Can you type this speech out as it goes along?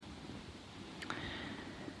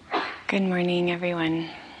Good morning, everyone.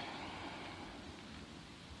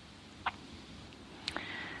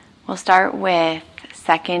 We'll start with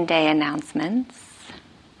second day announcements.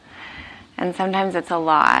 And sometimes it's a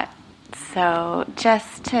lot. So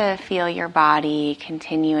just to feel your body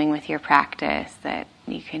continuing with your practice, that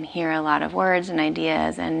you can hear a lot of words and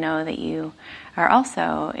ideas and know that you are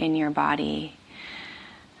also in your body,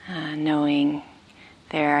 knowing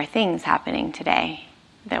there are things happening today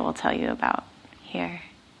that we'll tell you about here.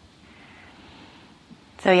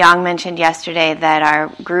 So Yang mentioned yesterday that our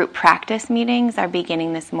group practice meetings are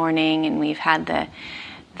beginning this morning, and we've had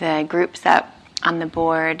the groups up on the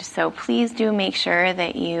board. So please do make sure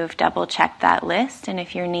that you've double-checked that list, and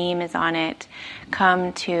if your name is on it,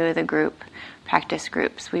 come to the group practice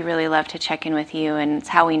groups. We really love to check in with you, and it's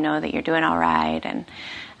how we know that you're doing all right. And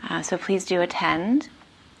so please do attend.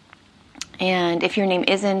 And if your name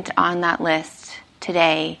isn't on that list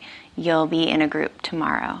today, you'll be in a group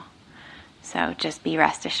tomorrow. So just be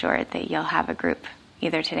rest assured that you'll have a group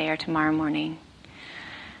either today or tomorrow morning.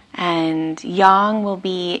 And Yang will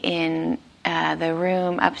be in the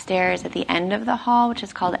room upstairs at the end of the hall, which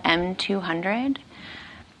is called M200.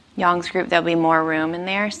 Yang's group, there'll be more room in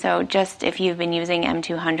there. So just if you've been using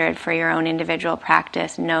M200 for your own individual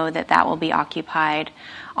practice, know that that will be occupied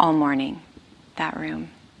all morning, that room.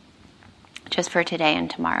 Just for today and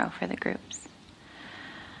tomorrow for the groups.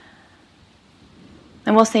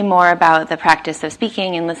 And we'll say more about the practice of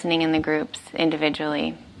speaking and listening in the groups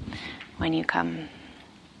individually when you come.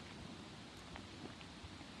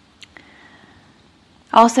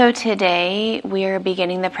 Also today, we're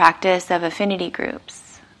beginning the practice of affinity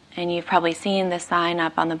groups. And you've probably seen the sign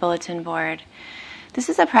up on the bulletin board. This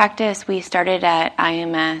is a practice we started at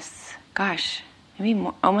IMS, maybe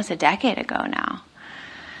almost a decade ago now.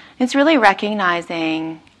 It's really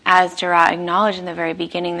recognizing, as Jara acknowledged in the very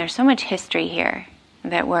beginning, there's so much history here.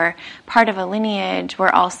 That we're part of a lineage. We're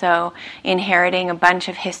also inheriting a bunch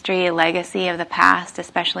of history, a legacy of the past,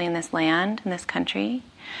 especially in this land, in this country,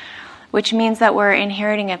 which means that we're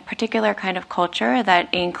inheriting a particular kind of culture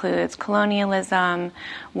that includes colonialism,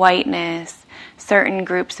 whiteness. Certain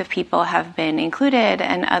groups of people have been included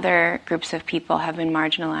and other groups of people have been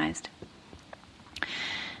marginalized.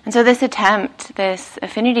 And so this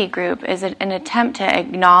affinity group, is an attempt to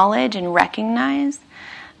acknowledge and recognize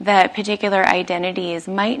that particular identities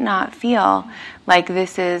might not feel like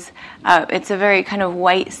this is, it's a very kind of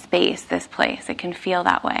white space, this place. It can feel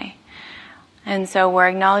that way. And so we're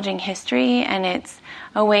acknowledging history, and it's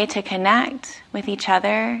a way to connect with each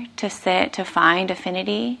other, to sit, to find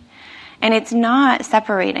affinity. And it's not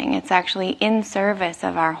separating. It's actually in service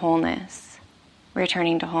of our wholeness,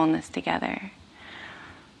 returning to wholeness together.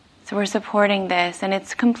 So we're supporting this, and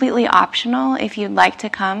it's completely optional if you'd like to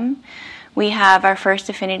come. We have our first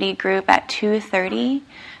affinity group at 2:30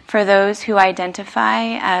 for those who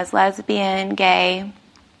identify as lesbian, gay,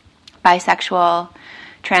 bisexual,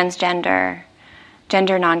 transgender,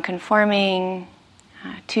 gender nonconforming,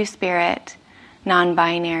 two-spirit,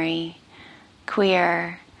 non-binary,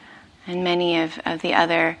 queer, and many of the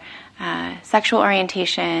other sexual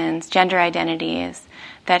orientations, gender identities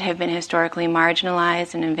that have been historically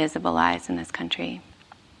marginalized and invisibilized in this country.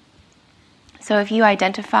 So if you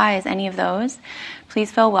identify as any of those,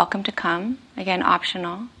 please feel welcome to come. Again,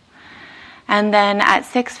 optional. And then at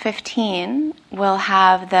 6:15, we'll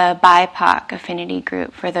have the BIPOC affinity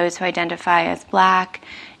group for those who identify as Black,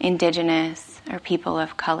 Indigenous, or people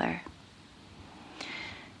of color.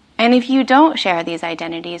 And if you don't share these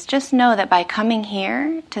identities, just know that by coming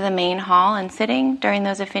here to the main hall and sitting during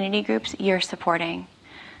those affinity groups, you're supporting.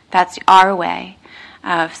 That's our way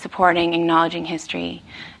of supporting, acknowledging history,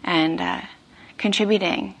 and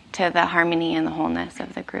contributing to the harmony and the wholeness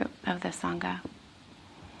of the group, of the Sangha.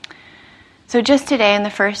 So just today, on the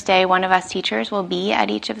first day, one of us teachers will be at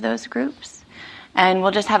each of those groups. And we'll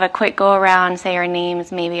just have a quick go around, say our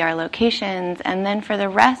names, maybe our locations. And then for the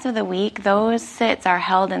rest of the week, those sits are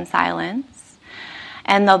held in silence.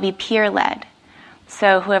 And they'll be peer-led.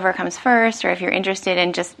 So whoever comes first, or if you're interested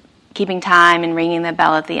in just keeping time and ringing the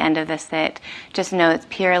bell at the end of the sit, just know it's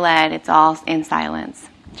peer-led, it's all in silence,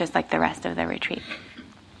 just like the rest of the retreat.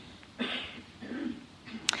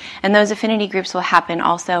 And those affinity groups will happen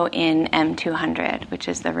also in M200, which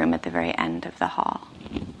is the room at the very end of the hall,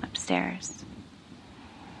 upstairs.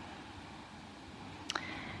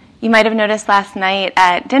 You might have noticed last night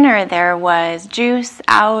at dinner there was juice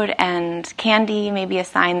out and candy, maybe a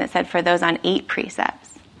sign that said for those on 8 precepts.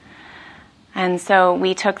 And so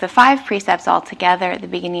we took the 5 precepts all together at the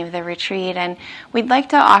beginning of the retreat, and we'd like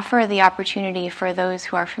to offer the opportunity for those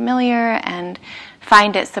who are familiar and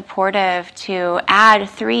find it supportive to add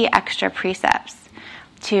 3 extra precepts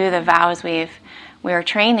to the vows we're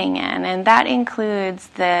training in, and that includes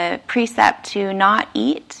the precept to not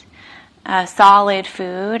eat solid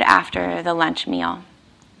food after the lunch meal.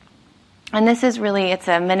 And this is really, it's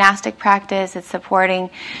a monastic practice. It's supporting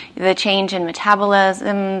the change in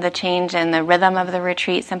metabolism, the change in the rhythm of the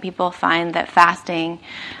retreat. Some people find that fasting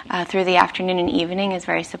through the afternoon and evening is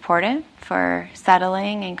very supportive for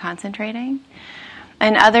settling and concentrating.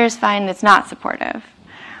 And others find it's not supportive.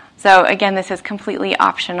 So again, this is completely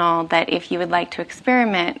optional, that if you would like to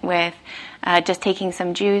experiment with just taking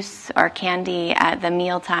some juice or candy at the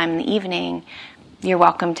mealtime in the evening, you're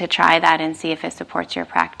welcome to try that and see if it supports your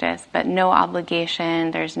practice, but no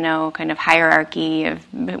obligation. There's no kind of hierarchy of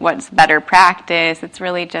what's better practice. It's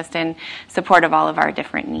really just in support of all of our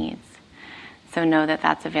different needs. So know that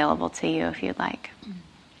that's available to you if you'd like.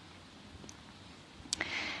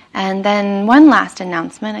 And then one last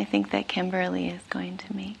announcement I think that Kimberly is going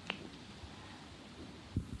to make.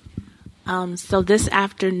 So this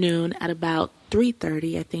afternoon at about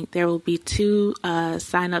 3:30, I think there will be 2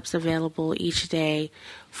 sign-ups available each day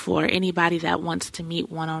for anybody that wants to meet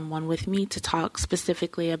one-on-one with me to talk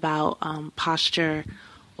specifically about posture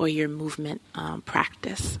or your movement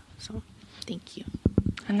practice. So thank you.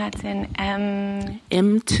 And that's in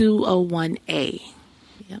M201A.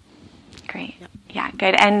 Yep. Great. Yep. Yeah,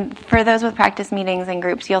 good. And for those with practice meetings and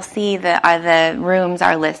groups, you'll see that the rooms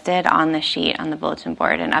are listed on the sheet on the bulletin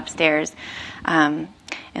board, and upstairs in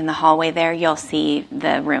the hallway there, you'll see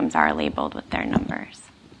the rooms are labeled with their numbers.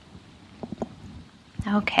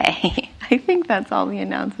 Okay, I think that's all the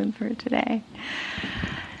announcements for today.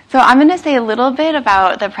 So I'm going to say a little bit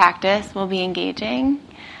about the practice we'll be engaging.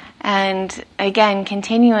 And again,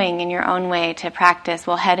 continuing in your own way to practice,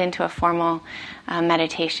 we'll head into a formal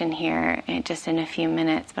meditation here just in a few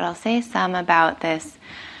minutes. But I'll say some about this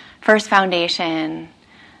first foundation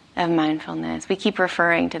of mindfulness. We keep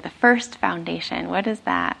referring to the first foundation. What is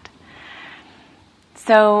that?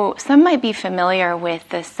 So some might be familiar with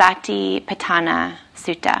the satipatthana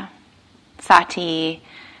sutta. Sati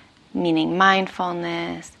meaning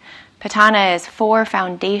mindfulness. Patthana is 4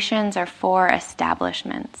 foundations or 4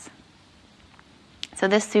 establishments. So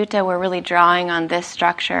this sutta, we're really drawing on this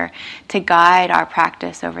structure to guide our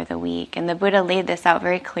practice over the week. And the Buddha laid this out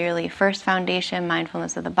very clearly. First foundation,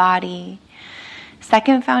 mindfulness of the body.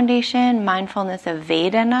 Second foundation, mindfulness of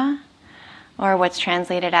Vedana, or what's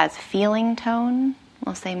translated as feeling tone.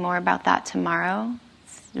 We'll say more about that tomorrow.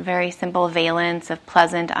 It's a very simple valence of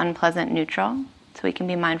pleasant, unpleasant, neutral. So we can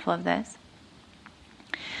be mindful of this.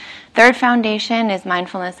 Third foundation is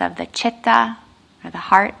mindfulness of the citta, or the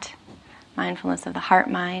heart. Mindfulness of the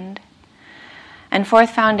heart-mind. And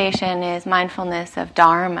fourth foundation is mindfulness of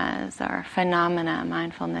dharmas, or phenomena,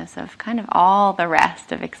 mindfulness of kind of all the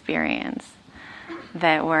rest of experience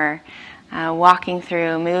that we're walking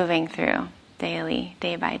through, moving through daily,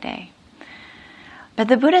 day by day. But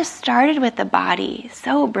the Buddha started with the body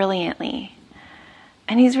so brilliantly.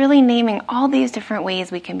 And he's really naming all these different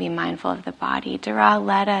ways we can be mindful of the body. Dara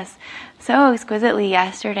led us so exquisitely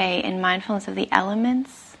yesterday in mindfulness of the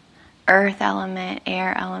elements, earth element,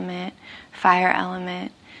 air element, fire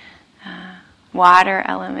element, water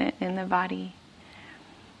element in the body.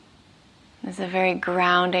 It's a very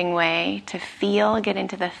grounding way to feel, get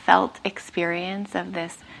into the felt experience of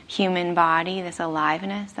this human body, this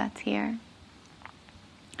aliveness that's here.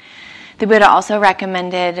 The Buddha also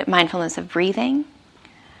recommended mindfulness of breathing,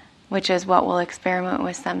 which is what we'll experiment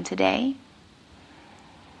with some today.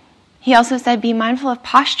 He also said, be mindful of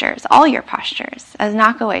postures, all your postures. As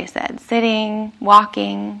Nakaway said, sitting,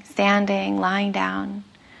 walking, standing, lying down.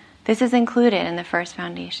 This is included in the first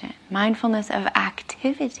foundation. Mindfulness of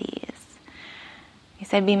activities. He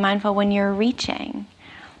said, be mindful when you're reaching,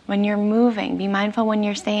 when you're moving. Be mindful when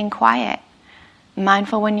you're staying quiet.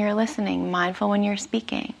 Mindful when you're listening. Mindful when you're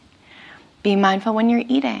speaking. Be mindful when you're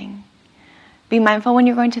eating. Be mindful when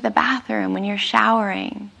you're going to the bathroom, when you're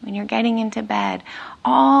showering, when you're getting into bed.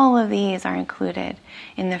 All of these are included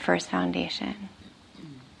in the first foundation.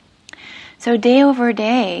 So day over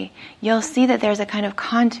day, you'll see that there's a kind of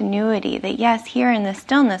continuity that yes, here in the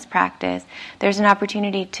stillness practice, there's an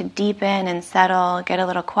opportunity to deepen and settle, get a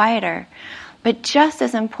little quieter. But just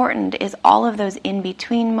as important is all of those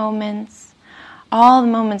in-between moments, all the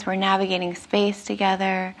moments we're navigating space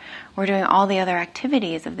together, we're doing all the other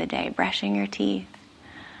activities of the day, brushing your teeth.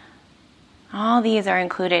 All these are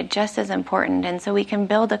included just as important, and so we can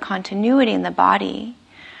build a continuity in the body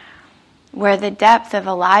where the depth of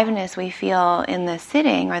aliveness we feel in the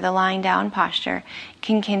sitting or the lying down posture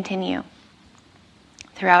can continue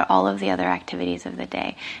throughout all of the other activities of the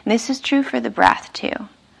day. And this is true for the breath too.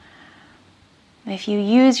 If you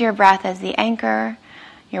use your breath as the anchor,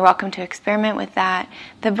 You're welcome to experiment with that.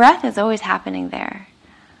 The breath is always happening there,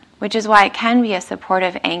 which is why it can be a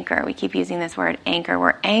supportive anchor. We keep using this word anchor.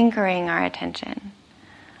 We're anchoring our attention.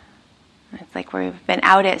 It's like we've been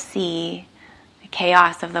out at sea, the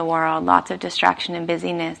chaos of the world, lots of distraction and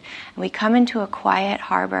busyness, and we come into a quiet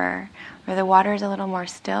harbor where the water is a little more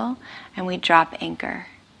still, and we drop anchor.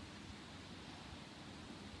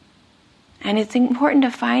 And it's important to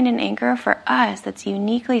find an anchor for us that's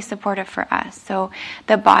uniquely supportive for us. So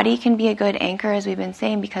the body can be a good anchor, as we've been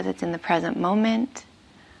saying, because it's in the present moment.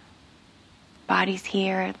 Body's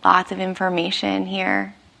here, lots of information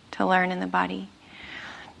here to learn in the body.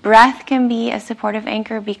 Breath can be a supportive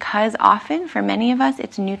anchor because often, for many of us,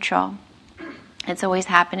 it's neutral. It's always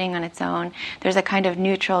happening on its own. There's a kind of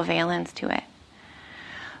neutral valence to it.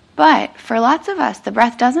 But for lots of us, the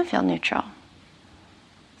breath doesn't feel neutral.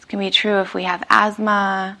 This can be true if we have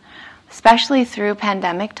asthma, especially through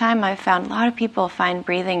pandemic time. I've found a lot of people find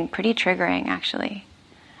breathing pretty triggering, actually.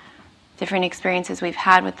 Different experiences we've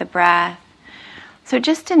had with the breath. So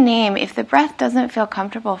just to name, if the breath doesn't feel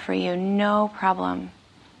comfortable for you, no problem.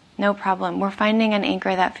 No problem. We're finding an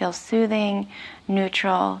anchor that feels soothing,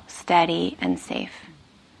 neutral, steady, and safe.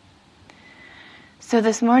 So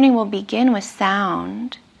this morning we'll begin with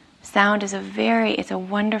sound. Sound is it's a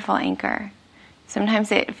wonderful anchor.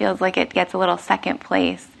 Sometimes it feels like it gets a little second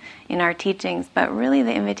place in our teachings, but really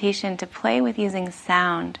the invitation to play with using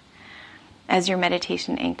sound as your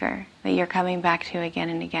meditation anchor that you're coming back to again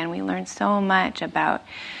and again. We learn so much about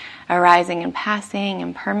arising and passing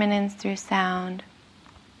and permanence through sound.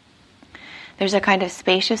 There's a kind of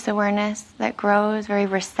spacious awareness that grows, very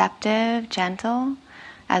receptive, gentle,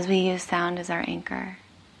 as we use sound as our anchor.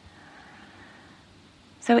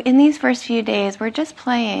 So in these first few days, we're just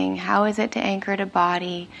playing. How is it to anchor to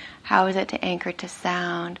body? How is it to anchor to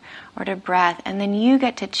sound or to breath? And then you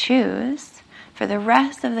get to choose for the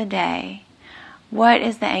rest of the day, what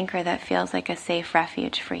is the anchor that feels like a safe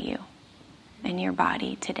refuge for you in your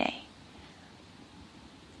body today?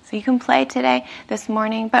 So you can play today, this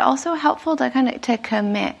morning, but also helpful to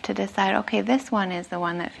commit, to decide, okay, this one is the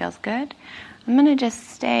one that feels good. I'm going to just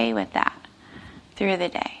stay with that through the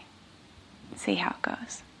day. See how it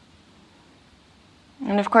goes.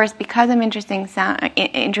 And of course, because I'm introducing sound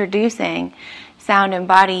and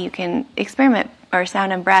body, you can experiment, or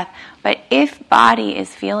sound and breath. But if body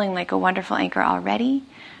is feeling like a wonderful anchor already,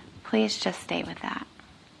 please just stay with that.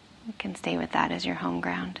 You can stay with that as your home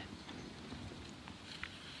ground.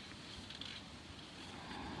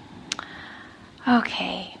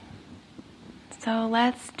 Okay, so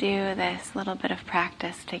let's do this little bit of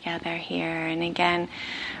practice together here. And again,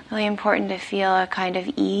 really important to feel a kind of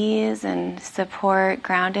ease and support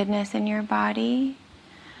groundedness in your body.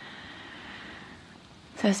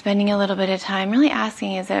 So spending a little bit of time really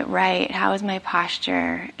asking, is it right? How is my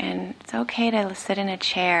posture? And it's okay to sit in a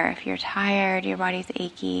chair. If you're tired, your body's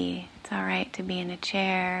achy, it's all right to be in a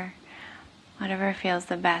chair. Whatever feels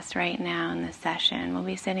the best right now in this session. We'll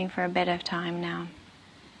be sitting for a bit of time now.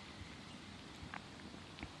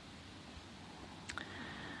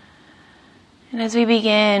 And as we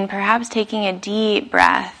begin, perhaps taking a deep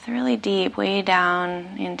breath, really deep, way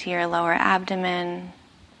down into your lower abdomen.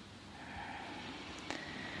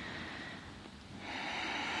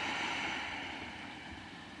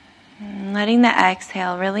 And letting the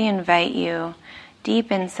exhale really invite you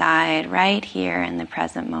deep inside, right here in the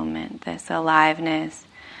present moment, this aliveness,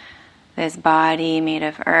 this body made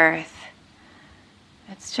of earth.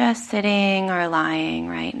 It's just sitting or lying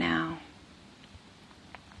right now.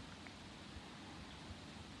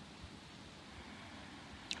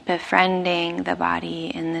 Befriending the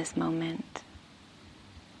body in this moment.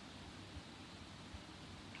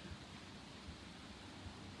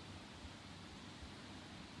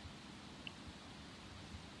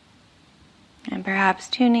 And perhaps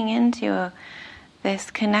tuning into this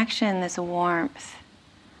connection, this warmth.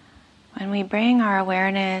 When we bring our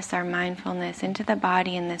awareness, our mindfulness into the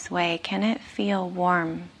body in this way, can it feel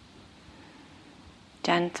warm,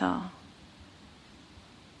 gentle,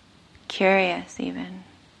 curious even?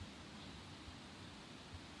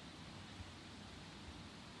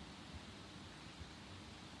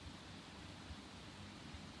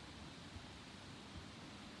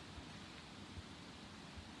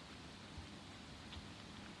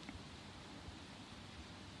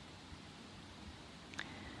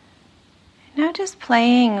 Now just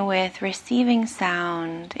playing with receiving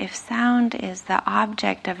sound. If sound is the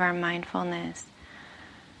object of our mindfulness,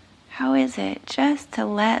 how is it just to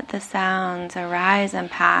let the sounds arise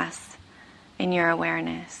and pass in your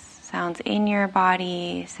awareness? Sounds in your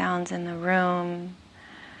body, sounds in the room,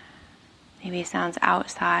 maybe sounds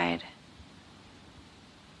outside.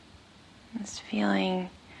 Just feeling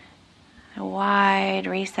a wide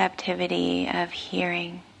receptivity of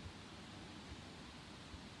hearing.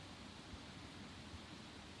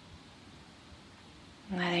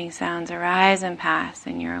 Letting sounds arise and pass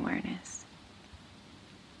in your awareness.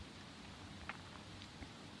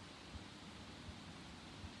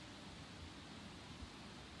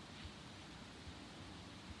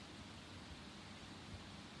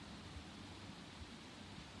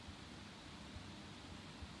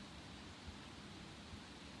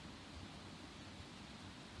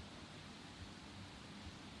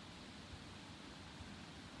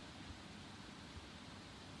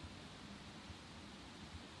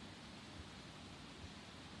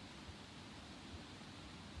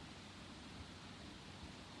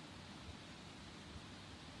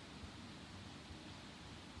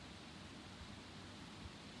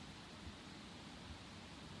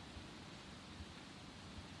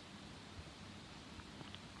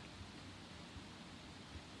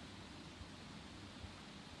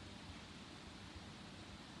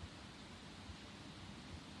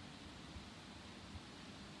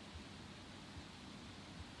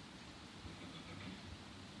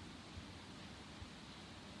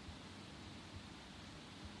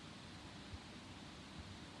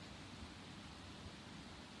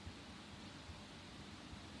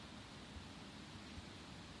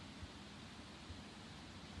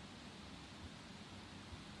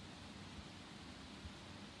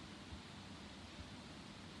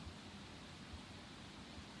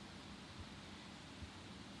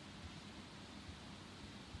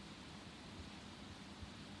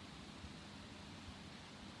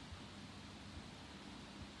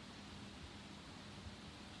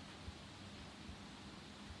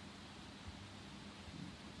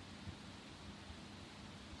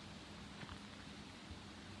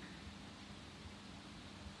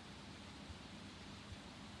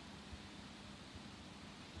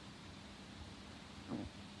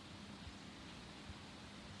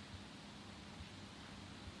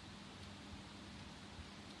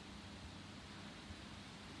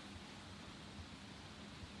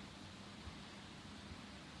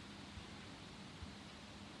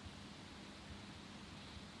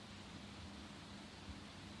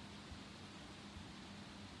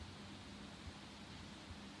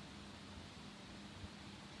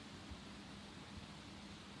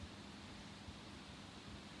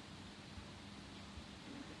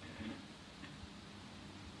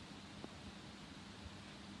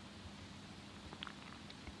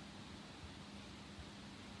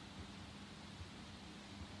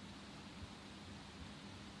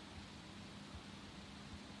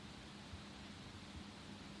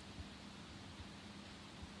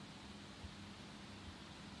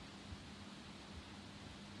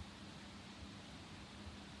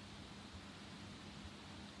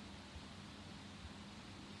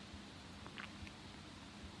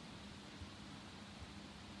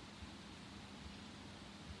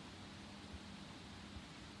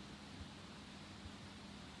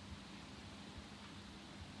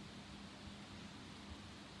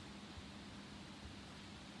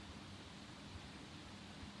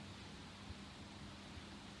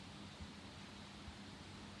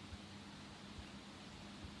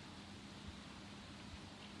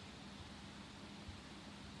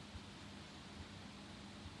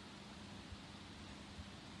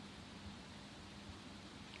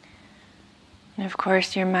 And of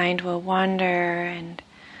course your mind will wander and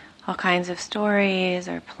all kinds of stories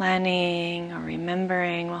or planning or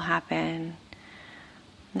remembering will happen.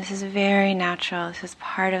 This is very natural. This is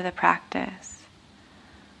part of the practice.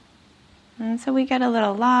 And so we get a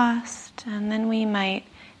little lost, and then we might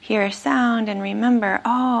hear a sound and remember,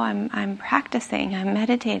 oh, I'm practicing, I'm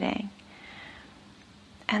meditating.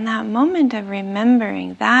 And that moment of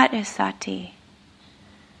remembering, that is sati.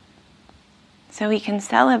 So we can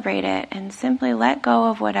celebrate it and simply let go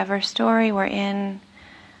of whatever story we're in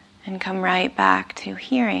and come right back to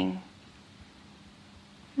hearing.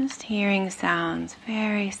 Just hearing sounds,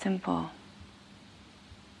 very simple.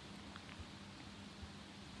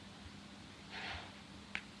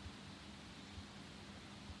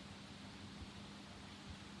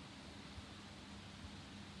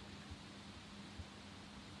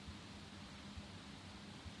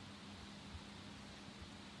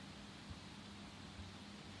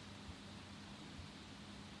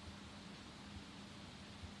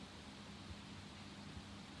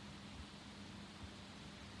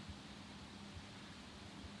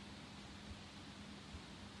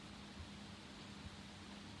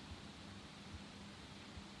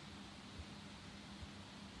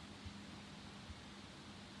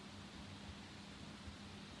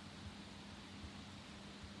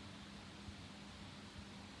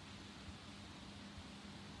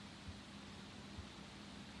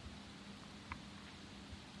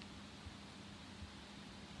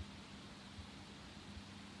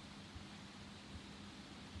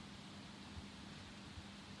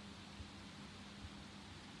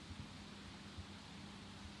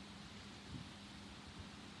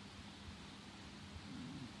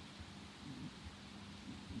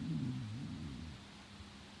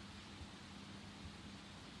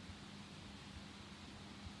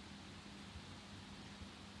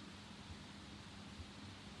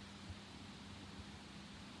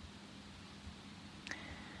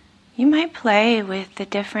 You might play with the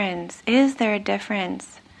difference. Is there a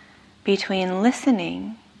difference between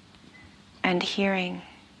listening and hearing?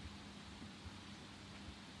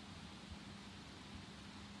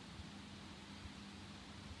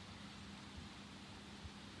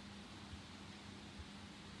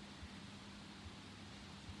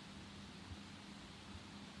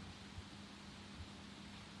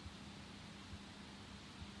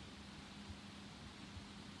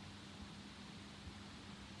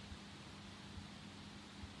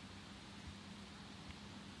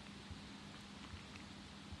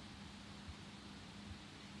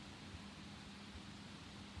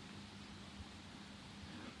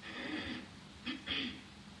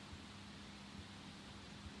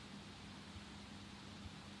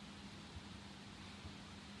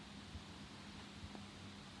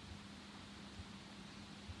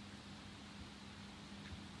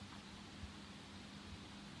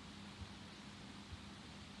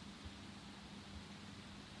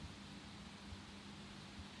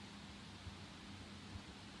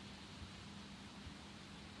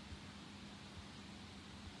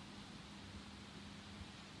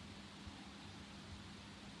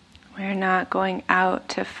 We're not going out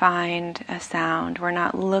to find a sound. We're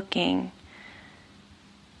not looking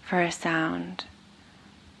for a sound.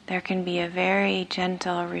 There can be a very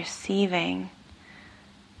gentle receiving.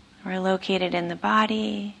 We're located in the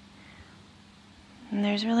body, and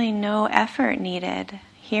there's really no effort needed.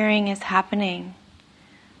 Hearing is happening.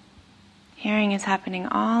 Hearing is happening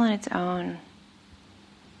all on its own.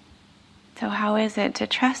 So how is it to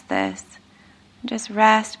trust this? Just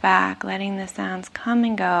rest back, letting the sounds come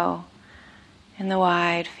and go in the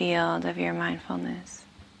wide field of your mindfulness.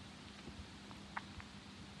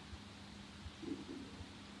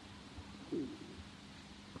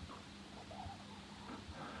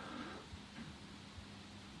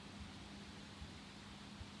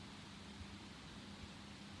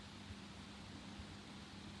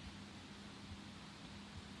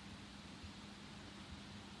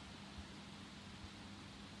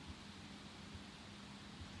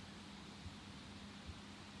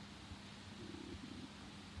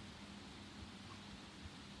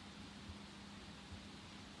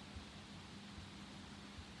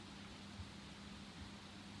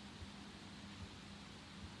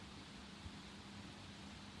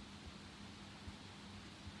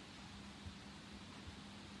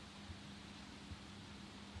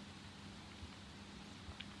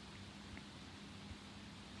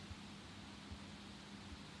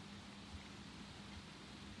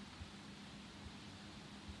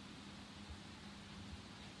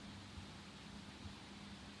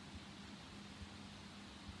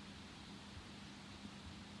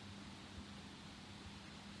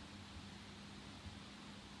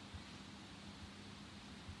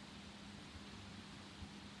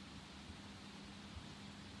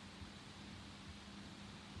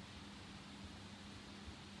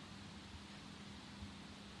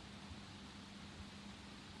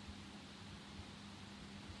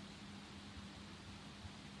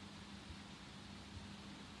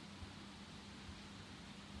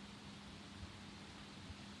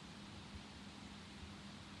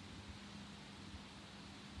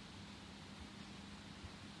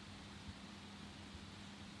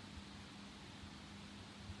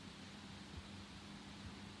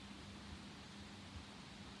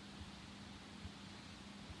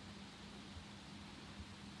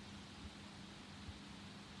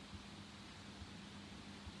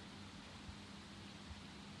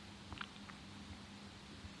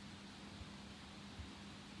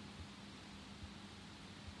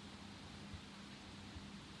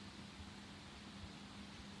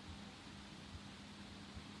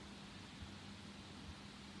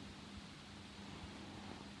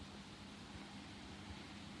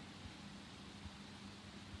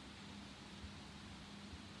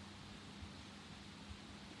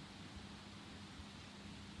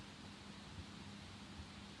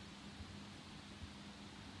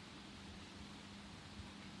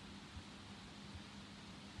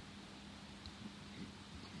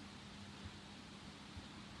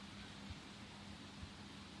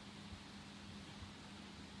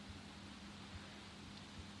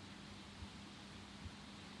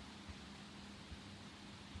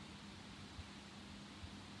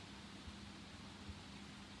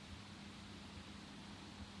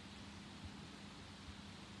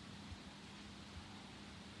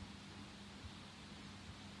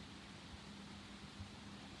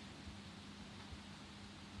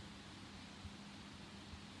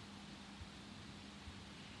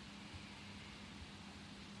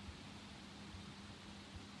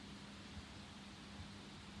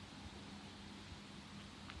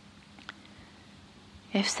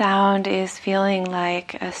 If sound is feeling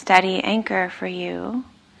like a steady anchor for you,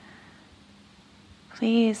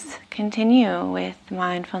 please continue with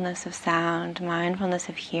mindfulness of sound, mindfulness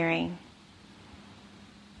of hearing.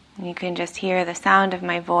 You can just hear the sound of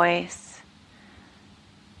my voice.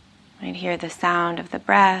 You might hear the sound of the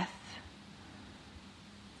breath.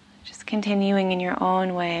 Just continuing in your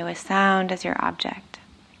own way with sound as your object.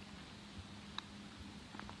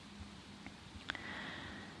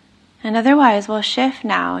 And otherwise, we'll shift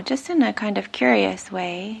now, just in a kind of curious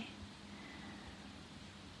way,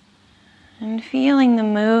 and feeling the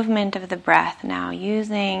movement of the breath now,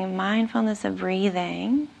 using mindfulness of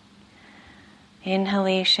breathing,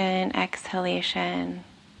 inhalation, exhalation,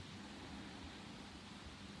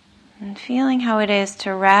 and feeling how it is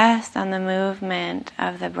to rest on the movement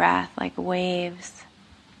of the breath like waves.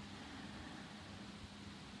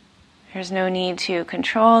 There's no need to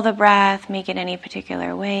control the breath, make it any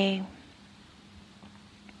particular way.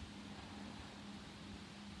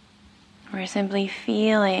 We're simply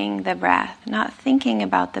feeling the breath, not thinking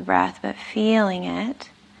about the breath, but feeling it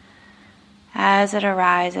as it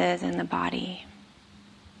arises in the body.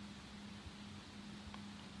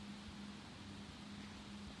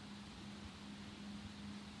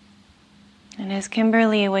 And as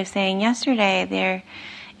Kimberly was saying yesterday, there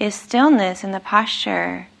is stillness in the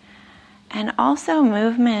posture and also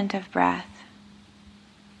movement of breath.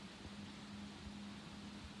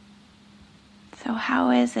 So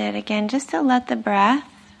how is it, again, just to let the breath,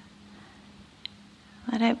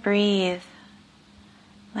 let it breathe,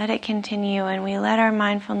 let it continue, and we let our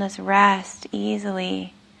mindfulness rest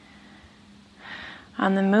easily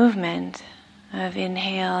on the movement of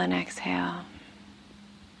inhale and exhale.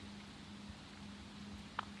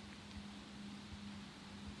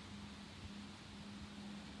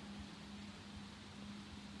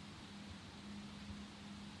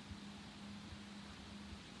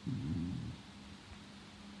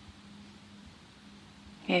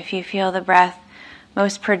 If you feel the breath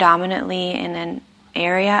most predominantly in an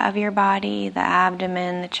area of your body, the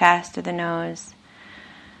abdomen, the chest, or the nose,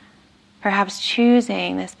 perhaps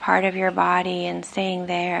choosing this part of your body and staying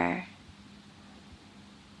there,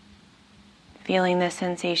 feeling the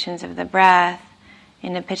sensations of the breath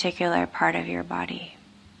in a particular part of your body.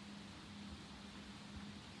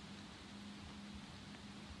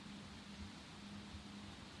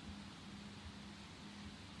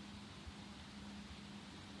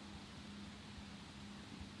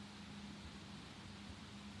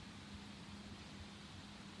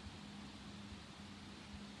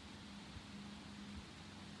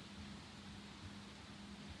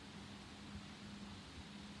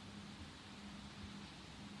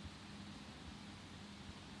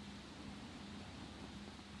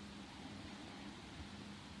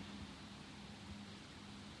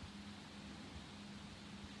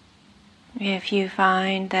 If you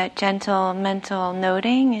find that gentle mental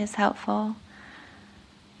noting is helpful,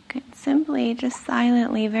 you can simply just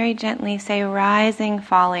silently, very gently say rising,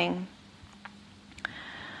 falling.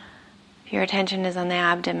 If your attention is on the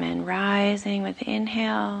abdomen, rising with the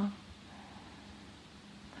inhale,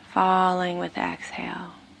 falling with the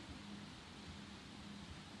exhale.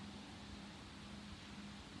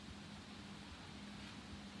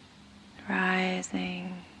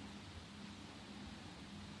 Rising,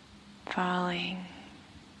 falling.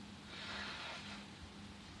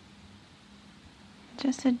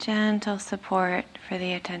 Just a gentle support for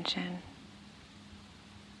the attention.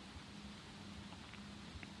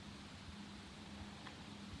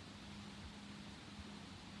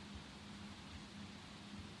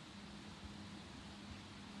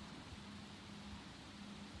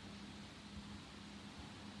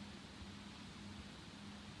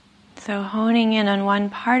 So honing in on one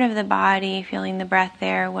part of the body, feeling the breath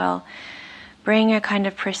there, will bring a kind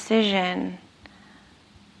of precision,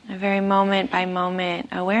 a very moment by moment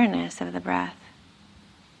awareness of the breath.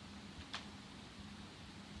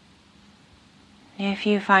 If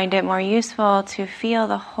you find it more useful to feel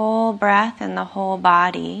the whole breath and the whole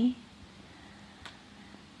body,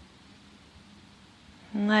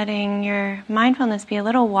 and letting your mindfulness be a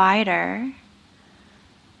little wider,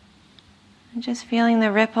 and just feeling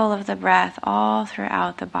the ripple of the breath all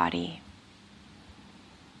throughout the body.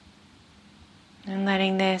 And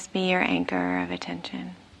letting this be your anchor of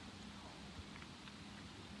attention.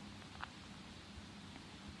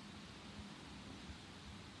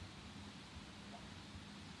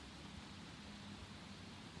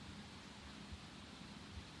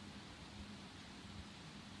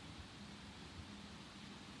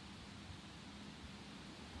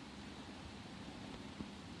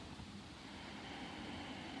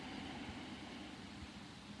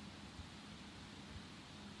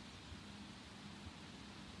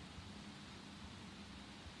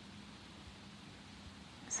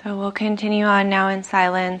 So we'll continue on now in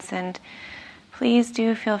silence, and please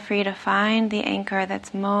do feel free to find the anchor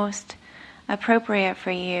that's most appropriate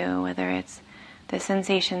for you, whether it's the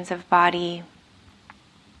sensations of body,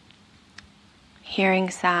 hearing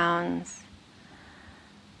sounds,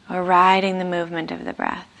 or riding the movement of the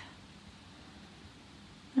breath.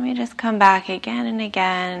 Let me just come back again and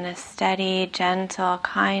again in a steady, gentle,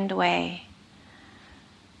 kind way.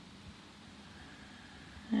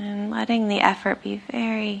 And letting the effort be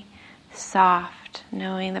very soft,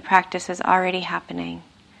 knowing the practice is already happening.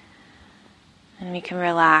 And we can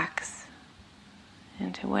relax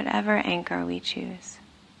into whatever anchor we choose.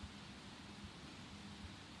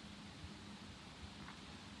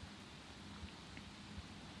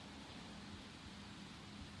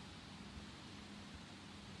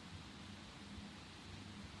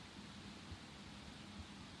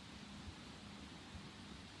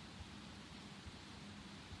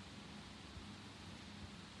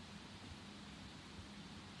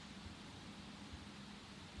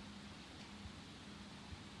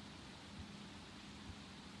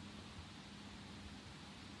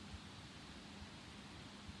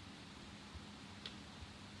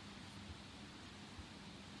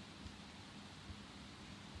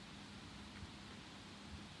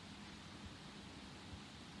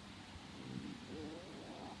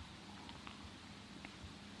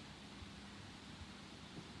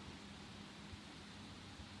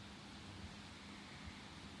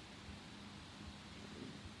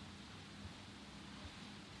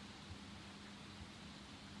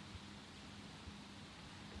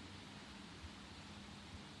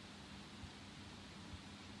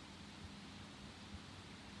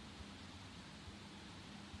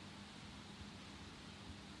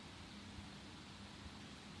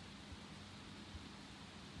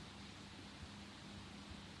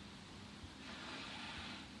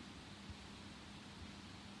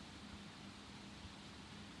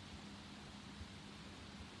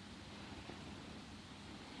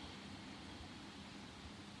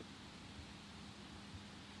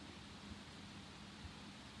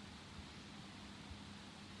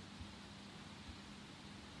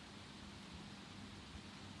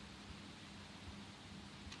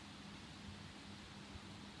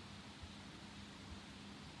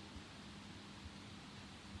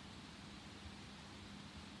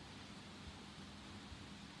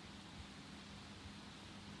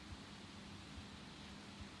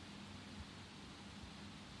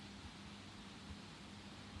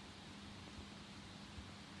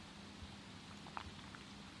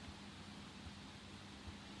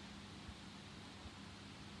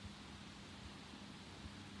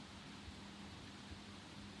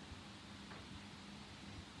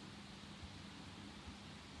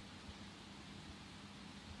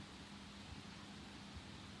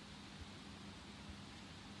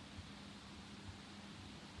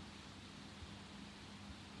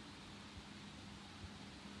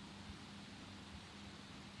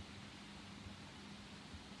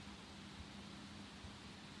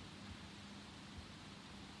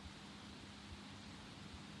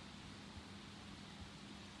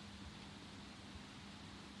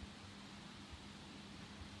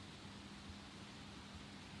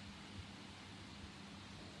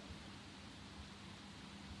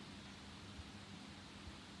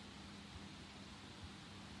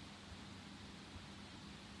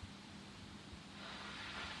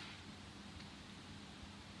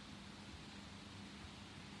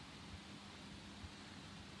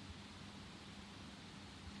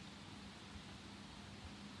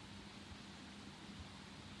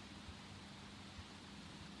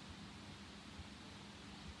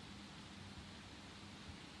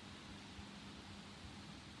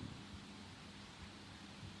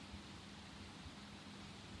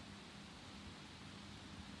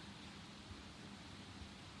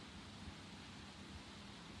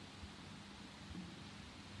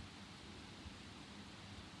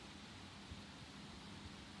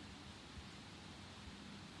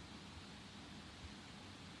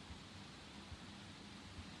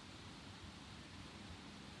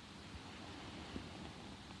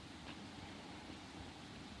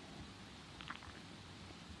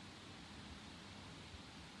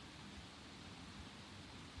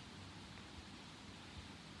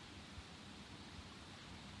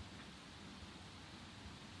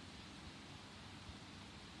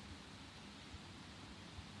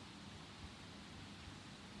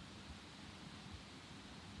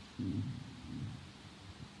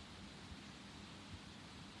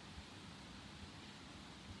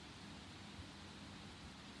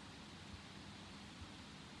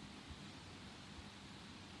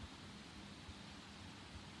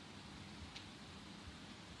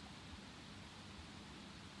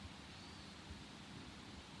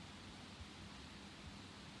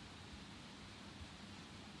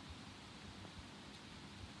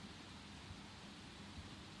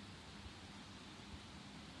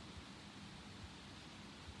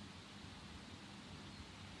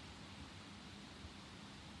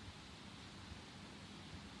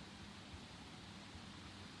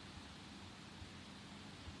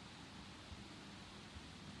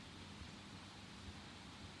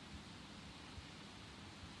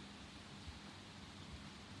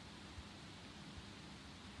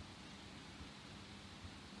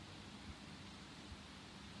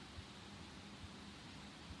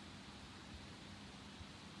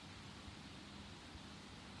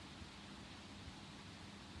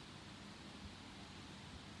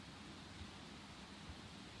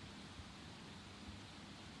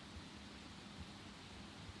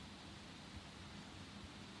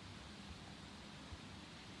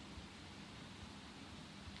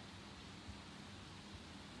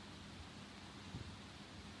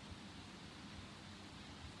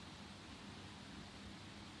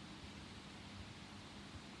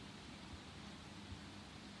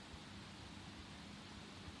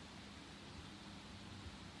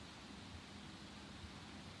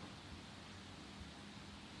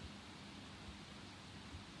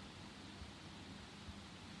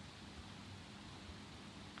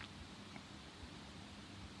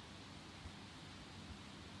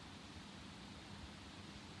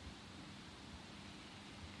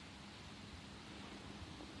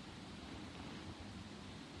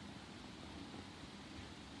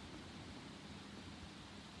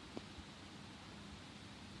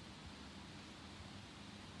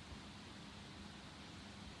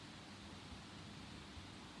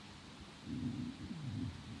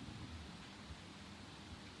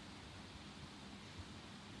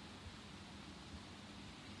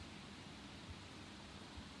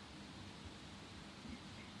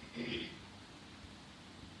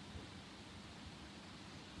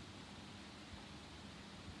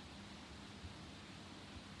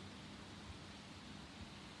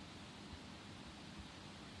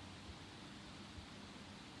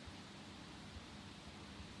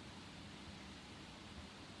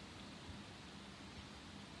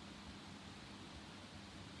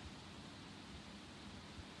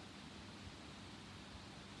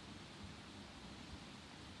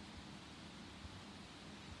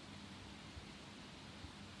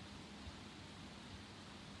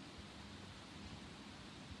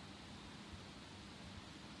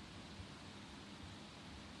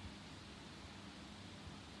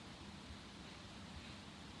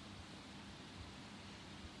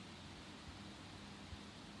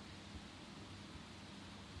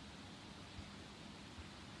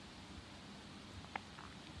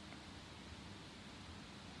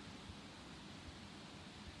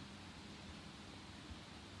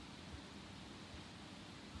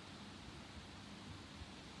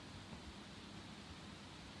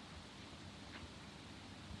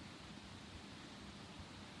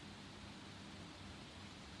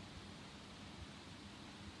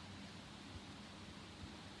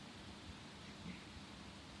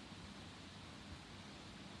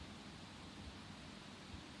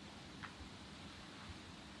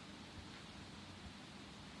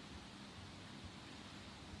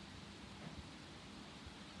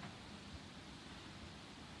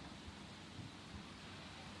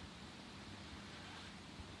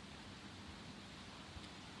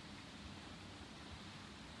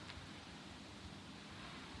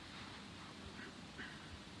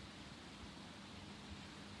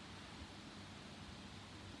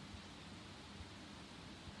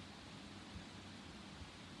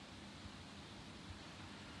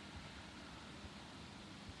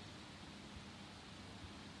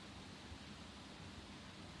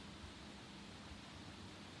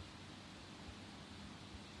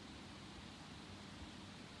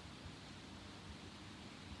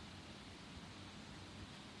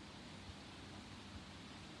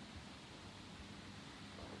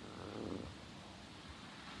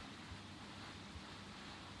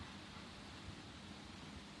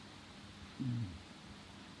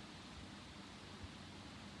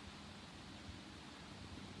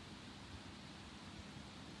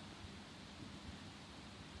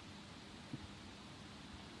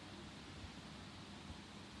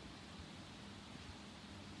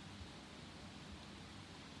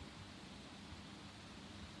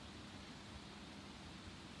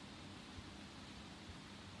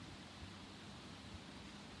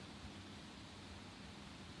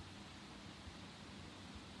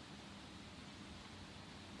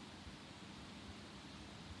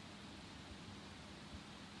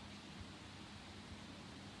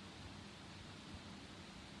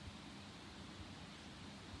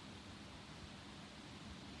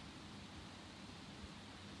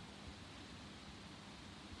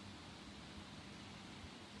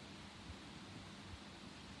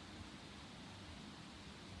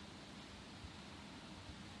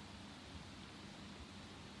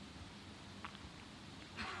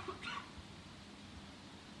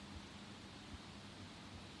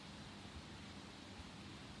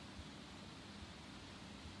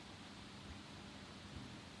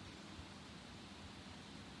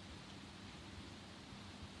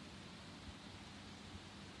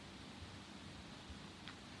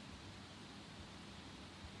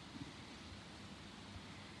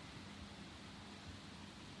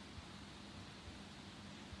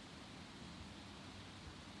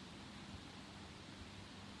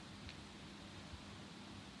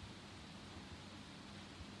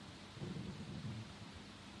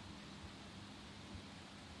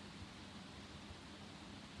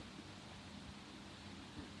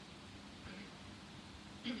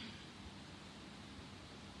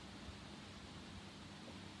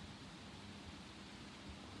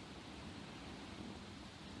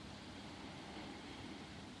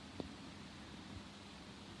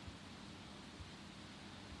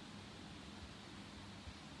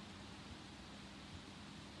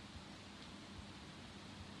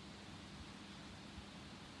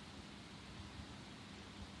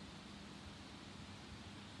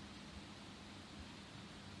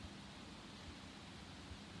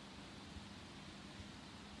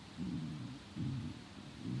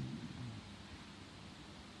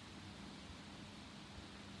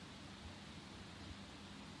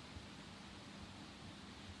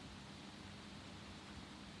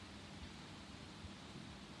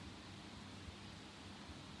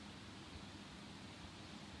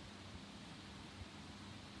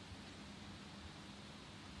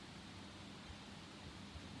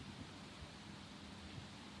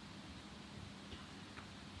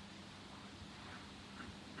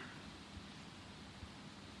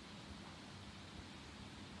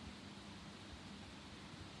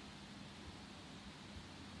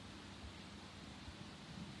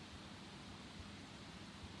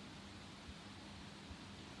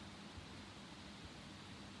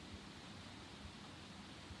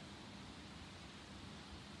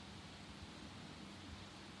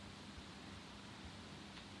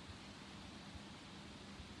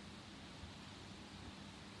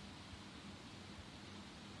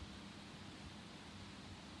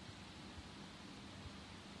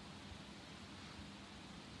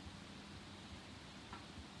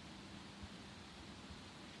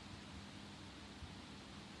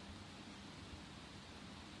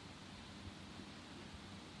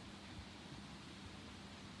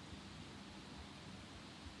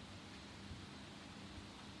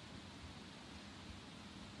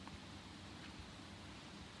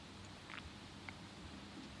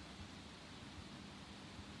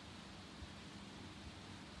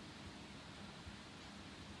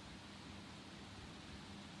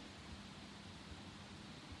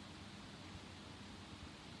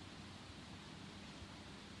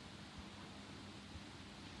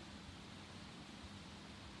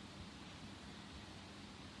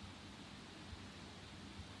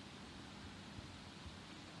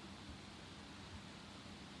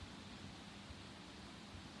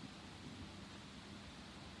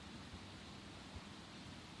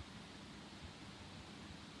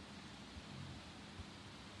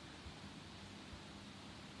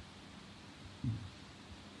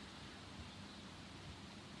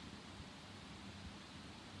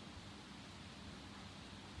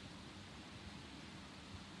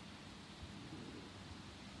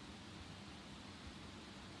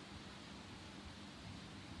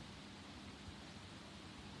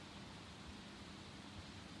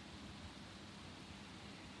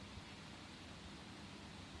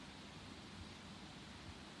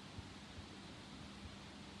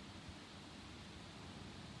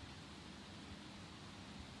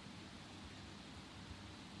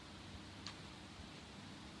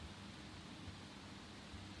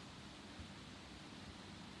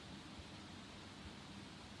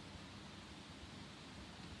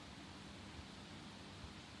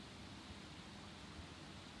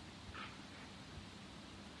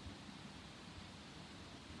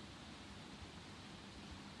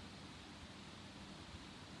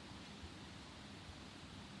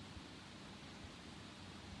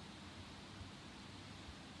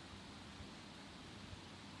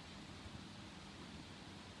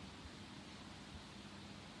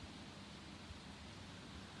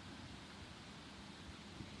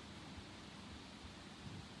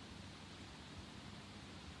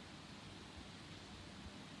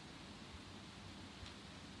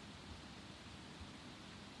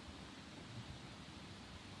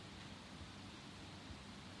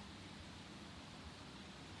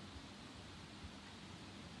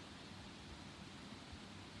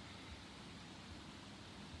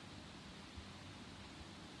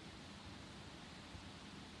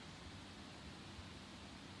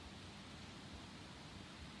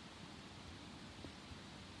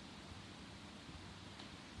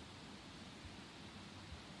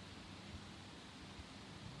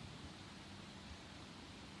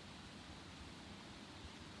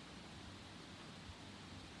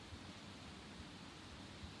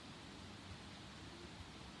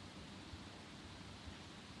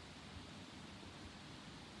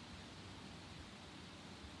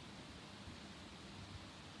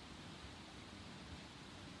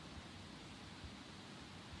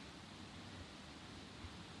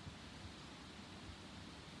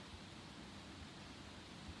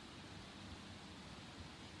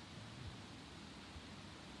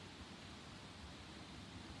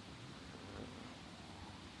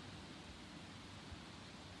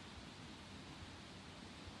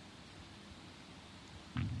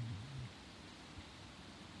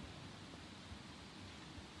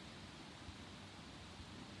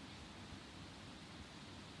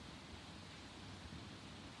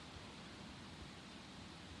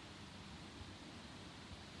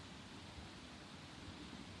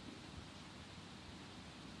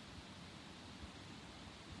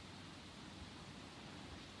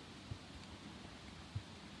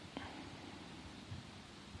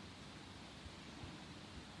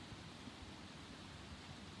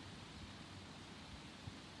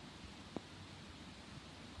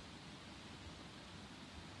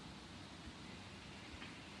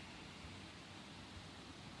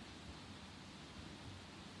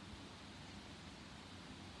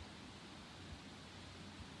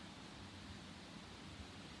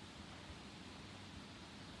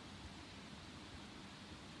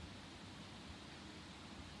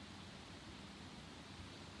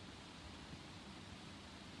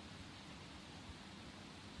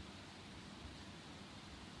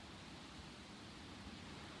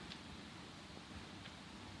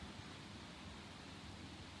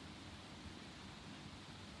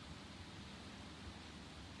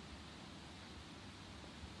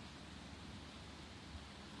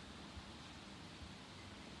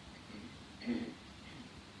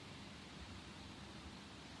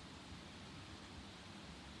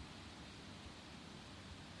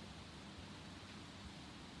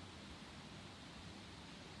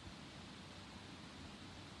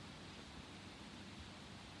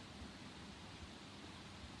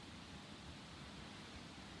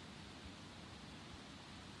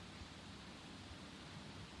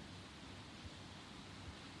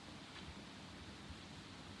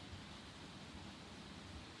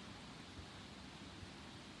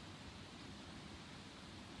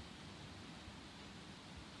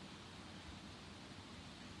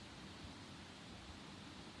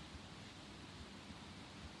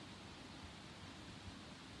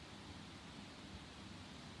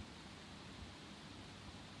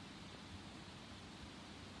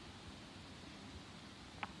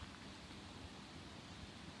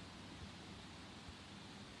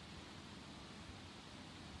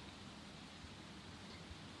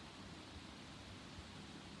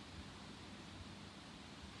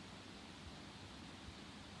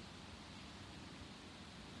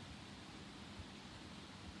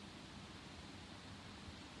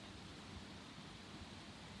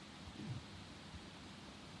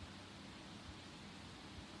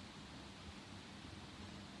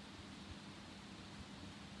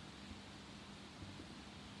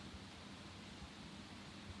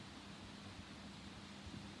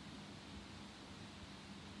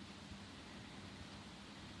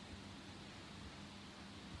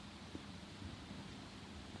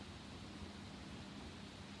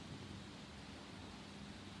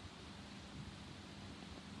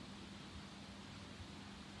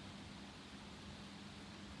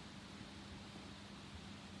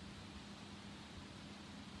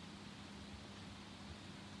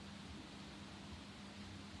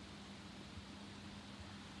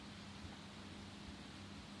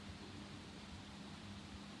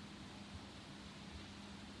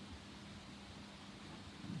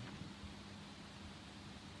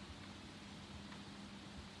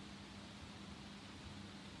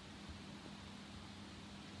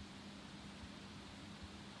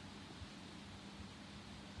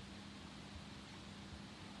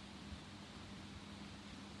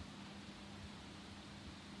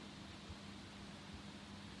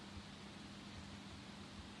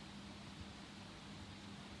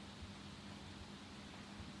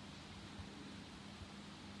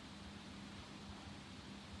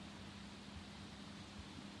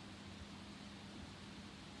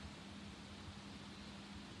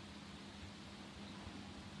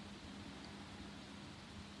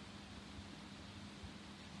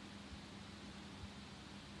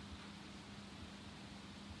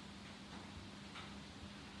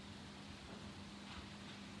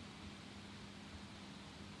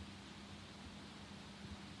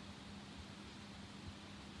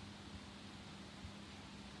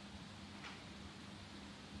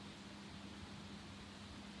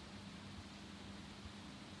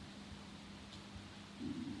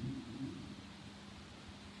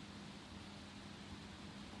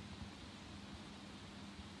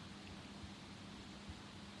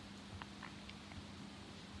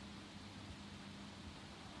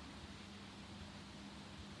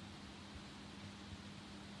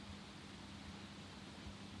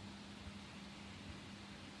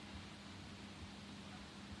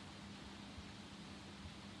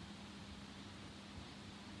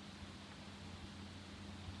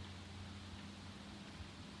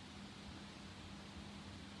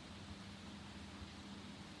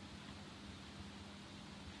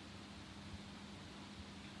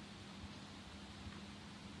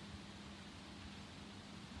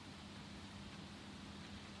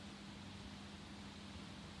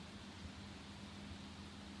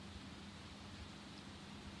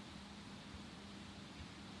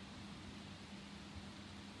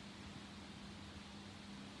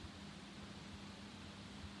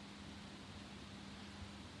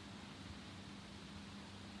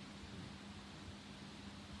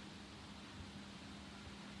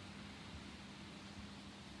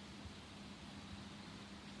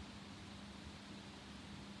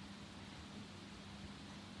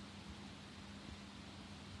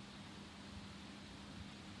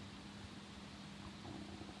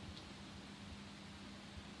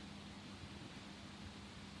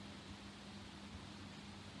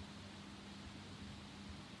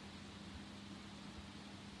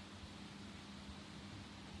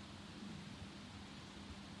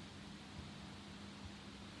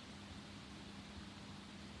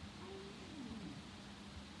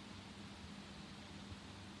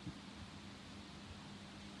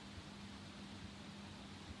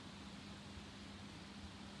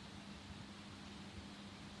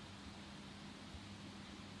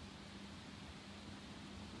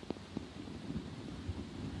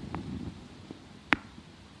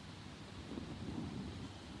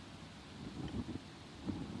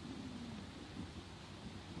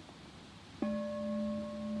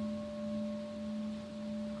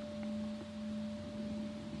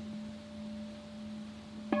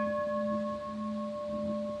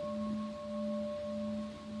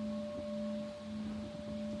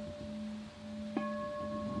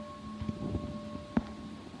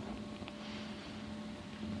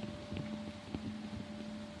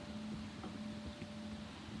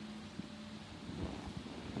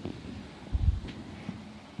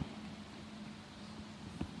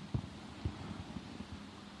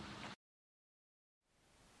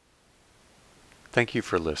 Thank you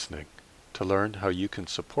for listening. To learn how you can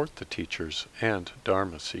support the teachers and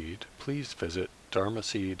Dharma Seed, please visit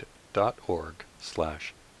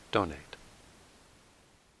dharmaseed.org/donate.